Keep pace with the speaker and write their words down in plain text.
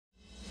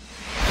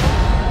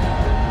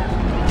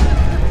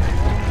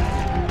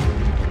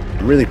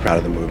I'm really proud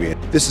of the movie.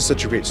 This is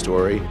such a great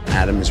story.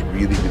 Adam is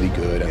really, really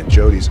good, and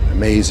Jodie's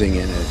amazing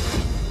in it.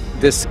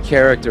 This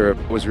character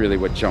was really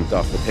what jumped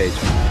off the page.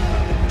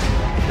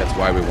 That's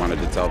why we wanted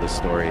to tell this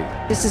story.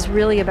 This is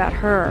really about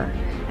her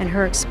and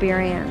her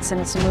experience, and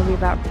it's a movie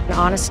about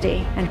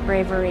honesty and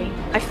bravery.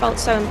 I felt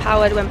so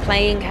empowered when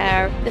playing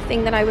her. The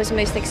thing that I was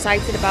most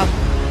excited about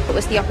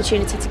was the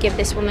opportunity to give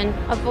this woman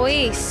a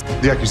voice.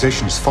 The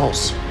accusation is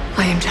false.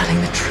 I am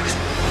telling the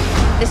truth.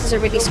 This is a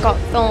Ridley Scott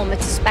film.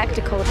 It's a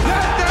spectacle. Let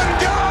them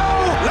go!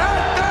 Let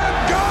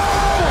them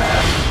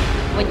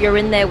go! When you're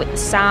in there with the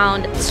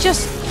sound, it's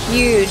just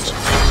huge.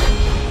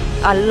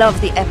 I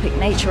love the epic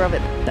nature of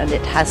it, and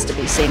it has to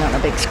be seen on a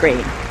big screen.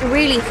 I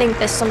really think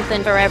there's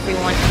something for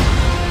everyone.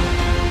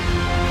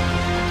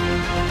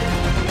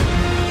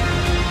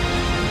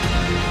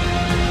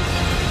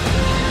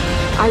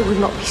 I will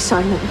not be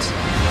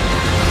silent.